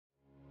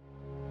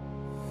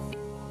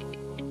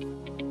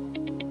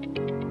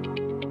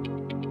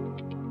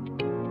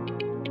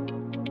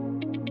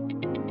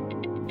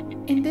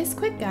In this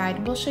quick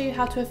guide, we'll show you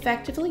how to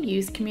effectively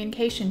use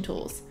communication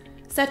tools,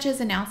 such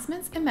as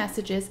announcements and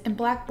messages in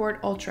Blackboard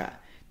Ultra,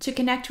 to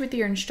connect with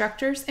your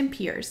instructors and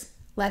peers.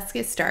 Let's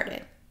get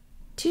started.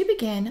 To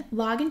begin,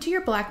 log into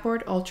your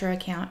Blackboard Ultra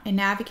account and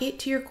navigate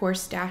to your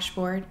course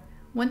dashboard.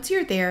 Once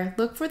you're there,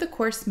 look for the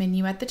course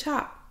menu at the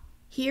top.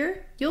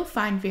 Here, you'll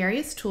find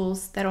various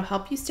tools that will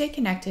help you stay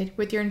connected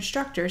with your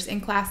instructors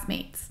and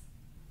classmates.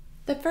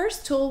 The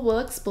first tool we'll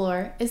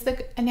explore is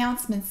the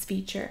Announcements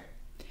feature.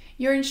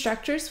 Your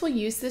instructors will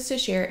use this to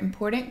share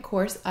important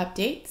course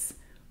updates,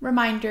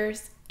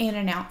 reminders, and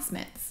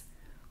announcements.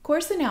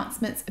 Course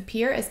announcements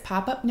appear as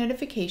pop-up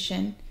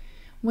notification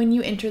when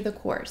you enter the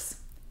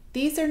course.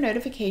 These are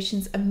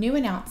notifications of new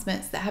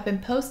announcements that have been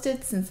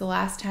posted since the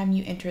last time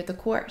you entered the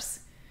course.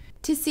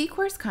 To see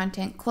course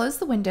content, close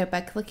the window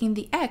by clicking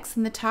the X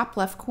in the top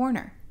left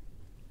corner.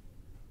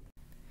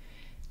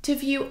 To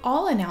view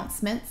all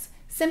announcements,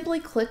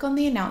 simply click on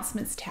the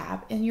Announcements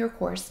tab in your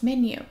course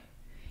menu.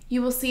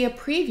 You will see a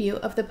preview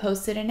of the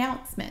posted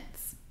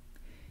announcements.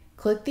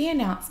 Click the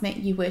announcement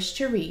you wish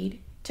to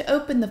read to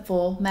open the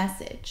full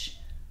message.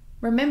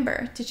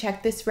 Remember to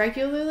check this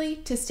regularly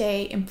to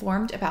stay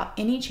informed about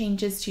any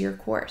changes to your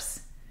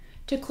course.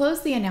 To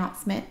close the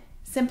announcement,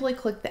 simply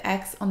click the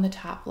X on the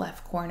top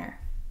left corner.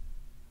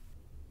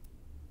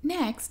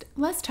 Next,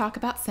 let's talk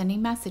about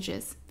sending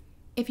messages.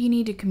 If you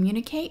need to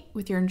communicate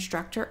with your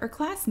instructor or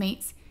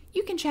classmates,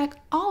 you can check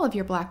all of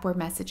your Blackboard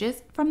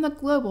messages from the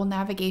global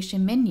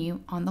navigation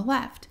menu on the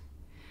left.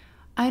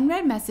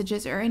 Unread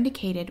messages are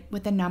indicated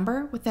with a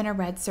number within a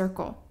red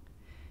circle.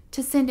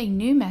 To send a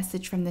new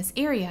message from this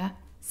area,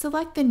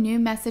 select the new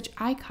message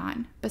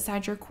icon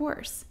beside your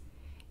course,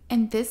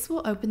 and this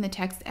will open the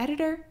text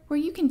editor where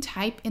you can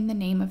type in the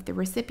name of the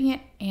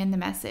recipient and the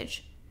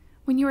message.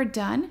 When you are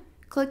done,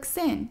 click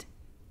Send.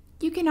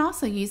 You can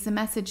also use the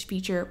message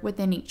feature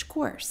within each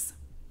course.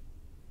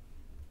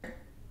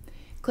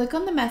 Click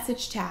on the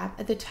Message tab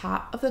at the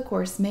top of the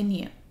course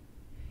menu.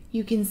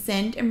 You can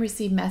send and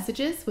receive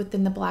messages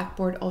within the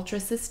Blackboard Ultra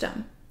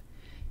system.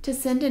 To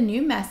send a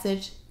new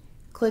message,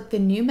 click the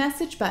New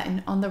Message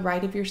button on the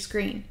right of your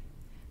screen.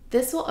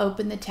 This will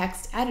open the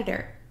text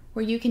editor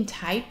where you can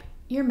type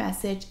your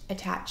message,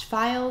 attach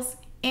files,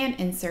 and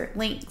insert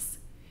links.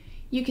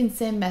 You can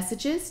send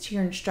messages to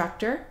your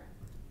instructor,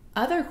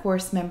 other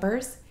course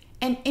members,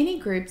 and any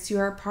groups you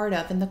are a part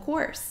of in the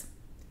course.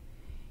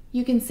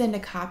 You can send a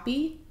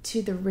copy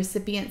to the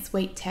recipient's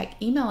WaitTech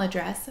email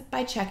address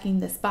by checking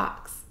this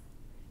box.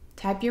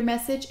 Type your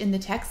message in the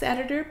text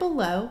editor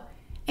below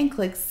and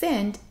click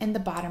Send in the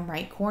bottom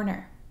right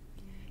corner.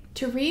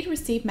 To read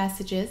received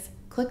messages,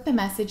 click the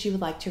message you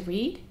would like to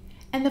read,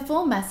 and the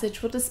full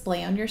message will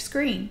display on your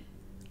screen.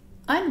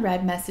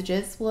 Unread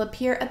messages will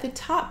appear at the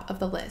top of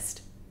the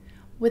list,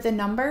 with a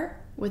number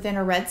within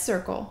a red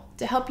circle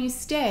to help you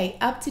stay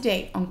up to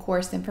date on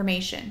course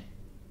information.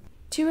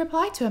 To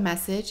reply to a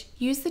message,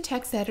 use the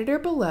text editor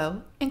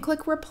below and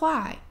click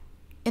Reply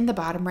in the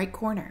bottom right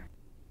corner.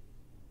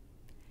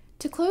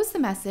 To close the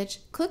message,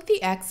 click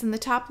the X in the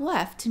top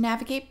left to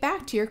navigate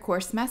back to your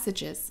course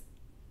messages.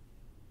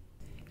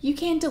 You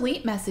can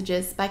delete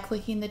messages by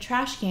clicking the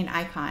trash can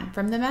icon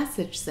from the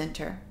Message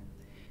Center.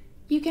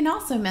 You can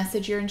also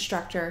message your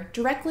instructor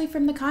directly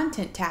from the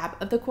Content tab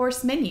of the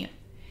course menu.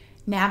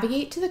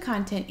 Navigate to the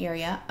Content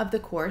area of the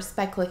course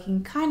by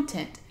clicking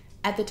Content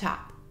at the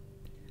top.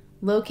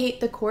 Locate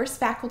the Course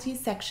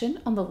Faculties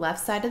section on the left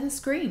side of the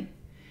screen.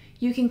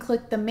 You can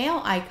click the Mail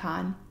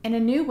icon and a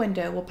new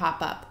window will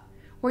pop up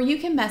where you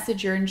can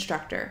message your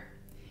instructor.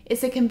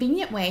 It's a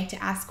convenient way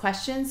to ask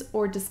questions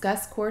or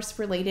discuss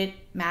course-related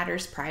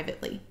matters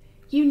privately.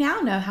 You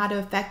now know how to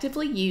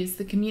effectively use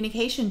the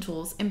communication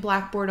tools in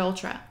Blackboard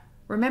Ultra.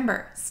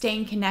 Remember,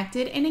 staying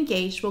connected and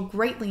engaged will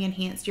greatly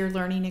enhance your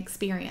learning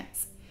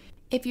experience.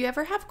 If you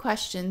ever have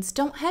questions,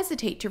 don't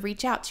hesitate to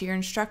reach out to your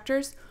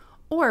instructors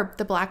or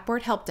the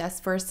Blackboard Help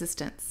Desk for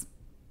assistance.